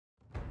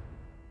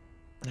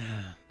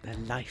The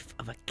life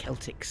of a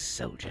Celtic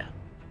soldier.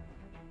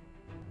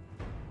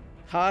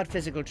 Hard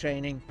physical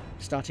training,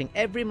 starting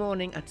every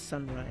morning at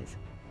sunrise.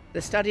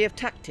 The study of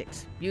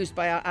tactics used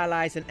by our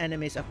allies and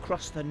enemies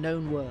across the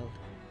known world.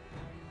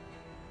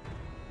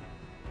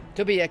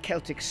 To be a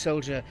Celtic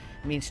soldier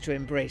means to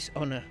embrace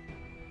honour,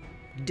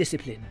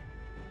 discipline,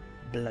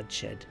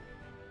 bloodshed,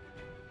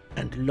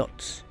 and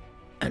lots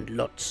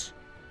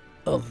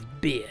of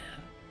beer.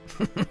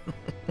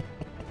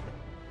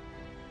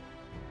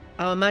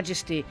 Our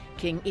Majesty,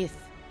 King Ith,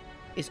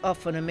 is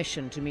off on a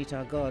mission to meet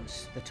our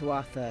gods, the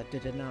Tuatha de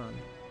Danann,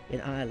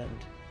 in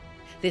Ireland.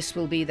 This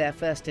will be their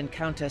first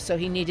encounter, so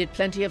he needed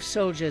plenty of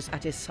soldiers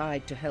at his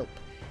side to help,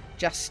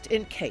 just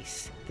in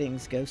case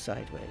things go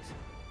sideways.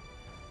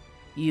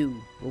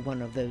 You were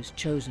one of those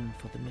chosen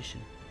for the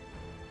mission.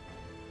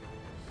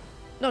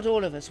 Not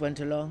all of us went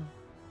along.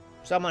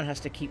 Someone has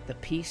to keep the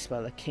peace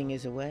while the king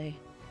is away.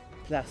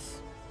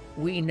 Plus,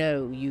 we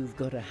know you've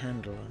got a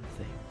handle on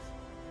things.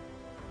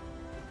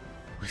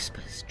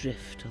 Whispers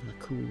drift on the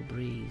cool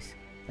breeze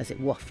as it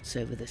wafts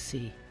over the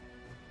sea.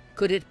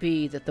 Could it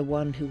be that the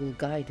one who will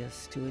guide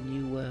us to a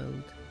new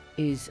world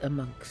is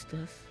amongst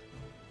us?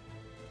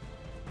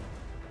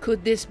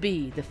 Could this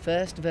be the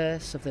first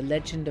verse of the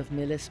legend of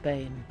Miller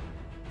Spain,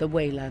 the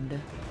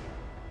Waylander?